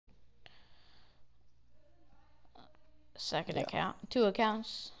Second account. 2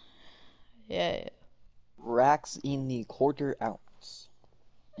 accounts. Yeah. Racks in the quarter ounce.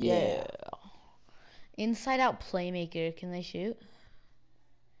 Yeah. Inside Out Playmaker. Can they shoot?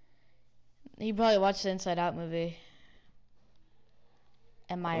 You probably watched the Inside Out movie.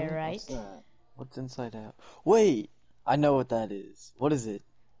 Am I right? What's that? What's Inside Out? Wait! I know what that is. What is it?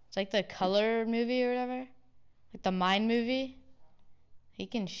 It's like the Color movie or whatever. Like the Mind movie. He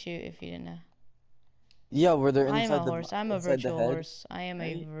can shoot if you didn't know. Yeah, where they're I am a inside the horse. I'm a inside the virtual head. horse. I am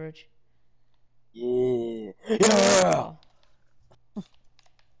a virtual. Yeah. Yeah.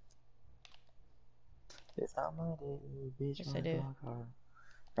 It's not my day, bitch. Yes, My I do. dog are.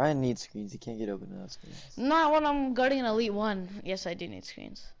 Ryan needs screens. He can't get open enough screens. Not when I'm guarding an Elite 1. Yes, I do need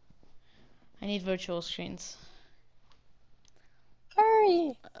screens. I need virtual screens.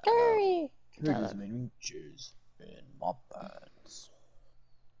 Curry! Curry! Curry's making cheese in my pants.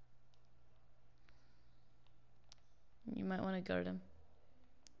 You might want to guard him.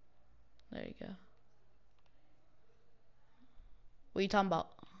 There you go. What are you talking about?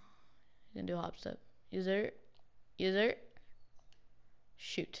 You can do a hop step. User.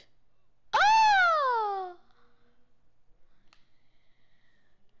 Shoot. Ah!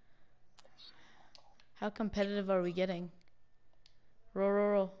 How competitive are we getting?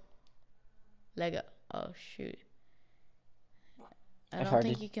 Roll. Leg up. Oh, shoot. I don't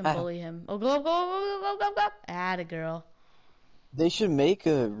think you can bully him. Oh, go. Atta girl. They should make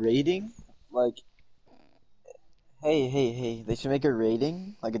a rating, like, hey, they should make a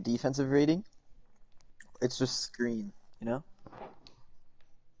rating, like a defensive rating. It's just screen, you know?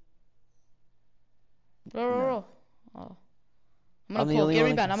 Roll. Oh. I'm I'm gonna the pull. only Get one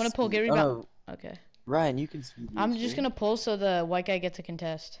that rebound. can I'm gonna pull. speed. Get Oh rebound. no, Okay. Ryan, you can speed. I'm just gonna pull so the white guy gets a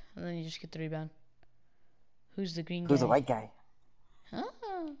contest, and then you just get the rebound. Who's the green guy? Who's the white guy? Huh?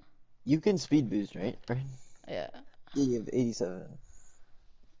 You can speed boost, right? Yeah. Yeah, you have 87.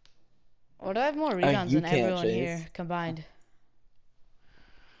 Or do I have more rebounds than everyone Chase. here combined?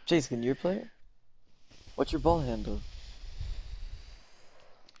 Chase, can you play? What's your ball handle?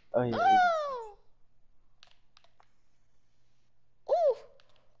 Oh yeah. Oh! Ooh!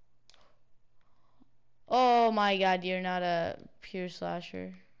 Oh my god, you're not a pure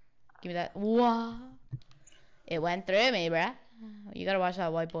slasher. Give me that. Wah! It went through me, bruh. You gotta watch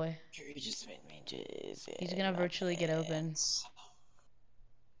that white boy. You just made me jizz. He's gonna virtually get open.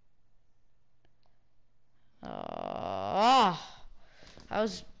 Oh, I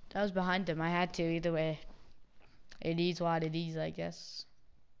was behind him. I had to either way. It is what it is, I guess.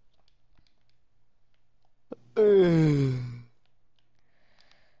 Oh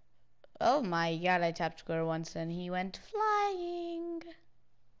my god, I tapped square once and he went flying.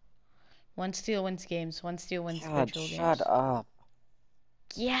 One steal wins games. One steal wins virtual games. Shut up.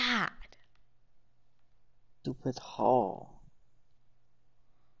 God. Stupid hole.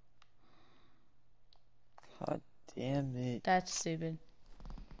 God damn it. That's stupid.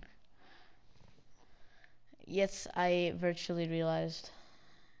 Yes, I virtually realized.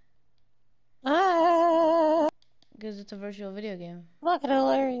 Because it's a virtual video game. Fucking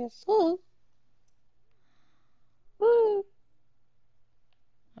hilarious. Woo. Woo.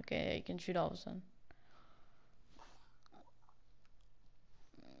 Okay, you can shoot all of a sudden.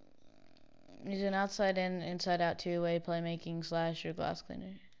 He's an outside in, inside out two-way playmaking slasher glass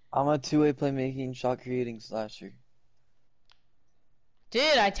cleaner. I'm a two-way playmaking, shot creating slasher.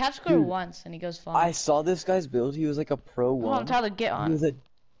 Dude, I tapped square once and he goes flying. I saw this guy's build. He was like a pro one. Come on, Tyler, get on.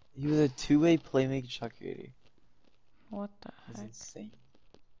 He was a two-way playmaking shot creator. What the heck? That's insane.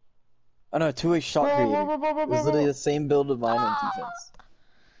 Oh no, two-way shot creator. It was literally the same build of mine on defense.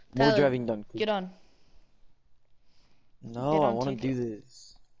 More Tyler, driving dunk. Get on. No, I want to do this.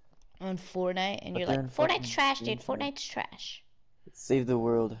 On Fortnite, and you're like, Fortnite's trash, dude. Fortnite's trash. Save the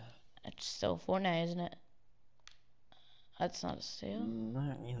world. It's still Fortnite, isn't it? That's not a steal.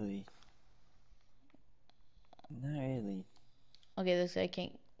 Not really. Not really. Okay, this guy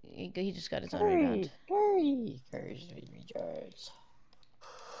can't. He just got his own rebound. Curry's recharge.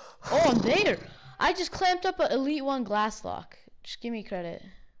 Oh, I'm there. I just clamped up an Elite 1 glass lock. Just give me credit.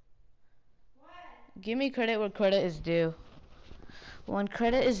 What? Give me credit where credit is due. When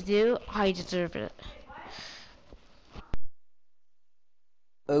credit is due, I deserve it.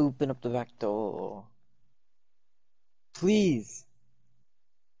 Open up the back door. Please.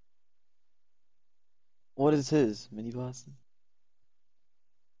 What is his? Mini Boston?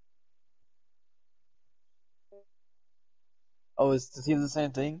 Oh, does he have the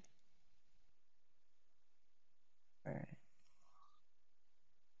same thing? Alright.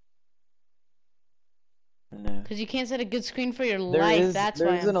 No. Because you can't set a good screen for your life. That's why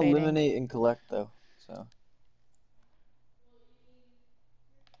I'm There is an fading. eliminate and collect though, so.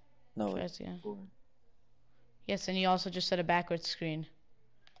 No, Try it's this again. forward. Yes, and you also just set a backwards screen.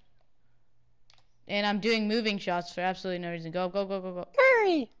 And I'm doing moving shots for absolutely no reason. Go, go, go, go, go.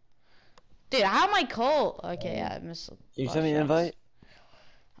 Curry! Dude, how am I cold? Okay, yeah, I missed a Can you lot send of me an shots. invite?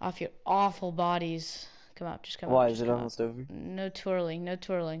 Off your awful bodies. Come up, just come up. Why? Just Is it come up. almost over? No twirling, no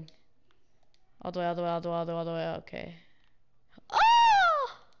twirling. All the way, all the way, all the way, all the way, all the way. Okay.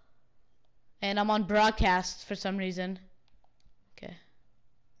 Oh! And I'm on broadcast for some reason. Okay.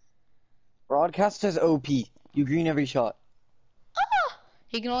 Broadcast says OP. You green every shot. Ah!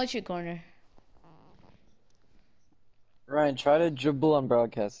 He can only shoot corner. Ryan, try to dribble on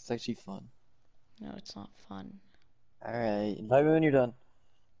broadcast. It's actually fun. No, it's not fun. Alright, invite me when you're done.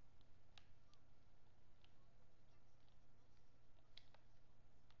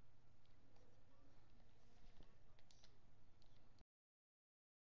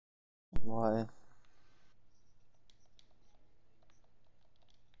 Why?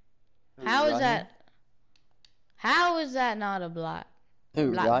 Who, How is Ryan? that? How is that not a black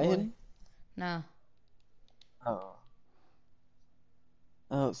Who, boy? Ryan? No. Oh.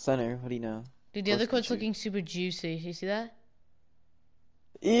 Oh, center. What do you know? Dude, Of the course other you can code's shoot. looking super juicy. You see that?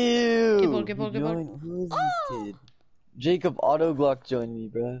 Get board, Ew! get He board, get board. joined. Who is this Oh! kid? Jacob Auto Glock joined me,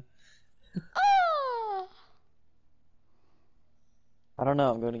 bro. Oh! I don't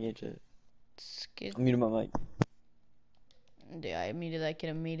know. I'm going to get you. Skid. I'm muting my mic. Dude, I muted that kid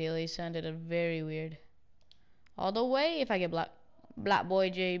immediately. Sounded very weird. All the way if I get black boy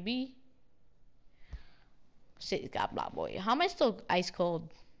JB. City's got black boy. How am I still ice cold?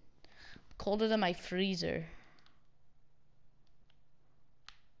 Colder than my freezer.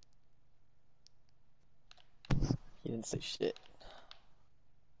 He didn't say shit.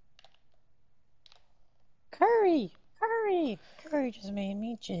 Curry! Curry! Curry just made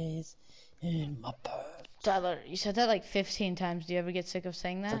me jizz in my purse. Tyler, you said that like 15 times. Do you ever get sick of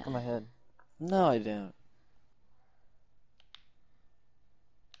saying that? Stuck in my head. No, I don't.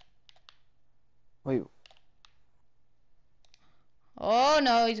 Wait. Oh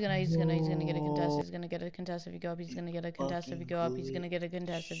no, he's gonna get a contest. He's gonna get a contest if you go up. He's gonna get a contest if you go up. He's gonna get a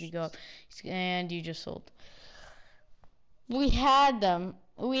contest if you go up. And you just sold. We had them,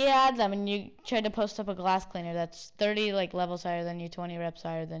 and you tried to post up a glass cleaner that's 30 like levels higher than you, 20 reps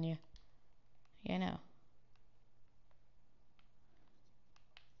higher than you. Yeah, I know.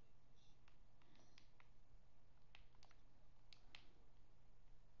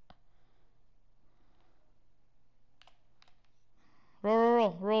 Roll, roll,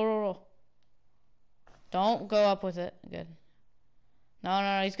 roll, roll, roll, roll. Don't go up with it. Good. No,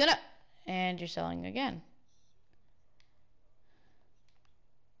 no, no, he's gonna. And you're selling again.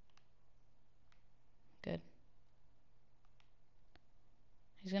 Good.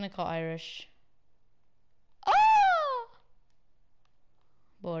 He's gonna call Irish. Oh!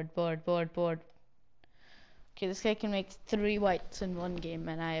 Board, board, board, board. Okay, this guy can make 3 whites in one game,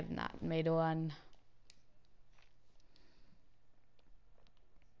 and I have not made one.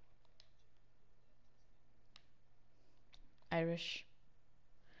 Irish.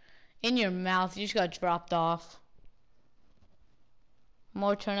 In your mouth, you just got dropped off.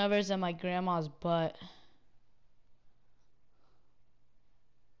 More turnovers than my grandma's butt.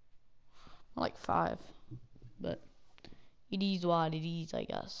 Like 5. But it is what it is, I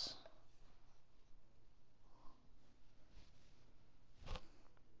guess.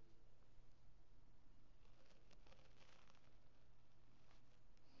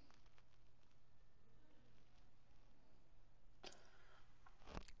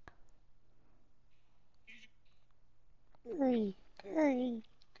 Curry. Curry.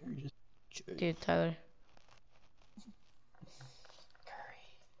 Curry just... Dude, Tyler. Curry.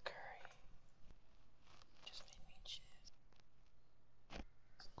 Curry. Just made me jizz.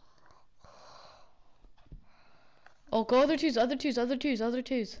 Oh, go other twos, other twos, other twos, other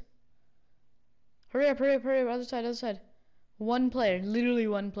twos. Hurry up, hurry up, hurry up. Other side, other side. One player, literally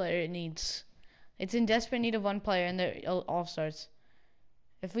one player it needs. It's in desperate need of one player, and they're all stars.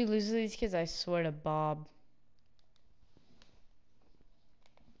 If we lose to these kids, I swear to Bob.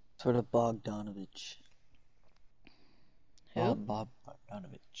 Sort of Bogdanovich. Who? Bob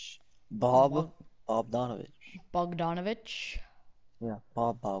Bogdanovich. Oh, Bob Bogdanovich. Bogdanovich. Yeah,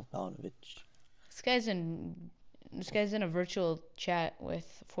 Bob Bogdanovich. This guy's in a virtual chat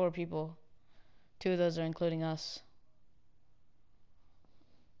with 4 people. 2 of those are including us.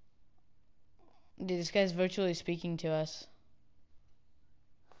 Dude, this guy's virtually speaking to us.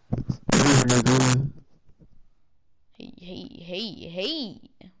 Hey, hey, hey, hey.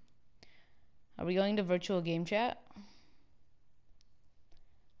 Are we going to virtual game chat?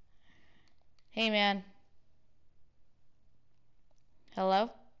 Hey, man. Hello?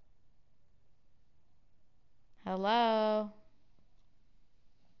 Hello?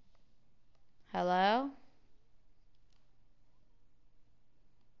 Hello?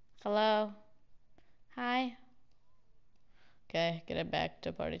 Hello? Hi? Okay, get it back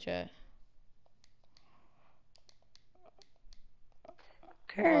to party chat.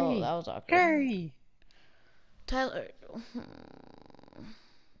 Whoa, that was awkward. Curry! Tyler.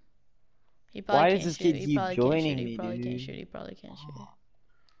 He probably Why can't does this shoot. kid He keep probably can't shoot. joining He me, probably can't dude? shoot. He probably can't shoot.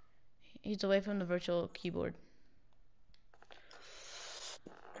 He's away from the virtual keyboard.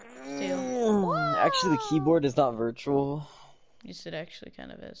 Steal. Actually, the keyboard is not virtual. Yes, it actually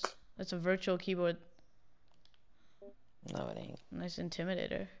kind of is. It's a virtual keyboard. No, it ain't. Nice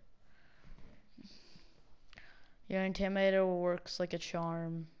intimidator. Your intimidator works like a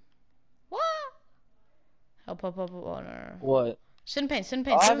charm. What? Help, help, help, honor. What? Sit in paint, sit in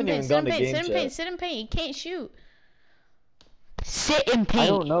I paint, sit in haven't paint, even sit in gone to paint, game sit in paint, chat. sit in paint. He can't shoot. Sit in paint. I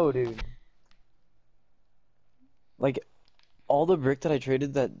don't know, dude. Like, all the brick that I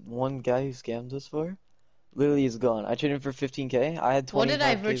traded that one guy who scammed us for, literally is gone. I traded him for 15K. I had 25K What did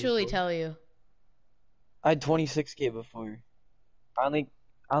I virtually before. tell you? I had 26K before. I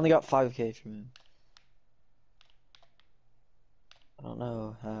only got 5K from him. I don't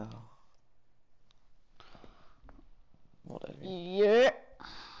know how. Whatever. Yeah.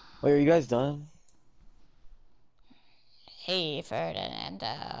 Wait, are you guys done? Hey, Ferdinand,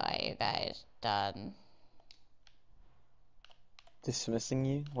 are you guys done? Dismissing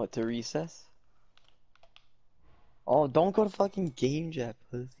you? What, to recess? Oh, don't go to fucking game chat,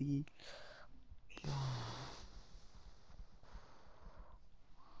 pussy. God.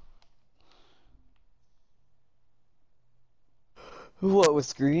 What, with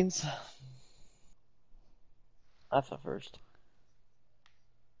screens? That's the first.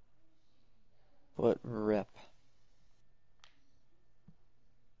 What rep?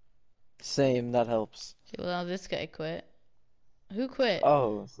 Same, that helps. Okay, well, now this guy quit. Who quit?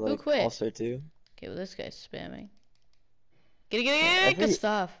 Oh, it's Who like quit? All-Star 2? Okay, well, this guy's spamming. Get Yeah, it, good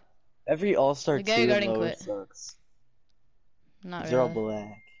stuff. every All-Star The 2 guy and regarding lower quit. sucks. Not They're all really.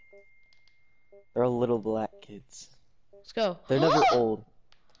 black. They're all little black kids. Let's go. They're never old.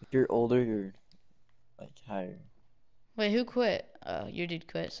 If you're older, you're like higher. Wait, who quit? Oh, you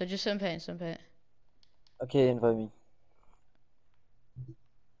did quit. So just some paint, some paint. Okay, invite me.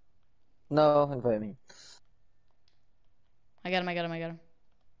 No, invite me. I got him, I got him, I got him.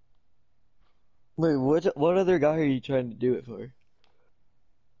 Wait, what other guy are you trying to do it for?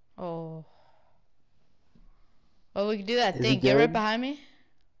 Oh. Well, we can do that Is he thing. Get right good? behind me.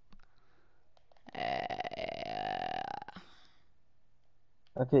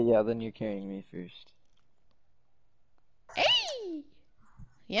 Okay, yeah, then you're carrying me first. Hey!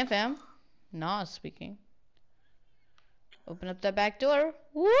 Yeah, fam. Nah, speaking. Open up that back door.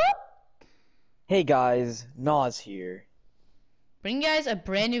 Whoop! Hey guys, Nas here. Bring you guys a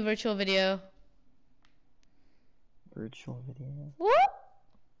brand new virtual video. Virtual video. Whoop!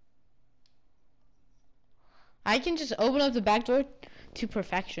 I can just open up the back door to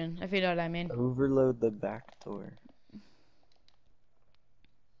perfection, if you know what I mean. Overload the back door.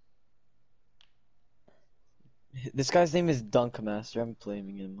 This guy's name is Dunkmaster. I'm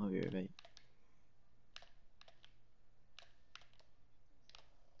blaming him. I'll be right back.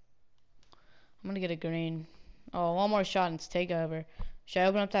 I'm gonna get a green. Oh, one more shot and it's takeover. Should I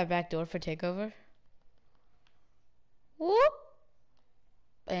open up that back door for takeover? Whoop!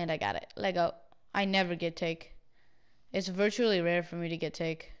 And I got it. Let go. I never get take. It's virtually rare for me to get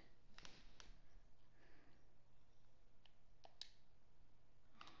take.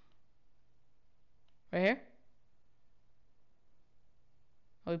 Right here?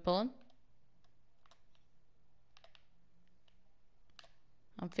 Are we pulling?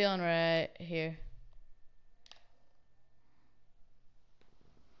 I'm feeling right here.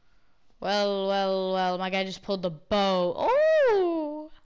 Well, well, well, my guy just pulled the bow. Oh!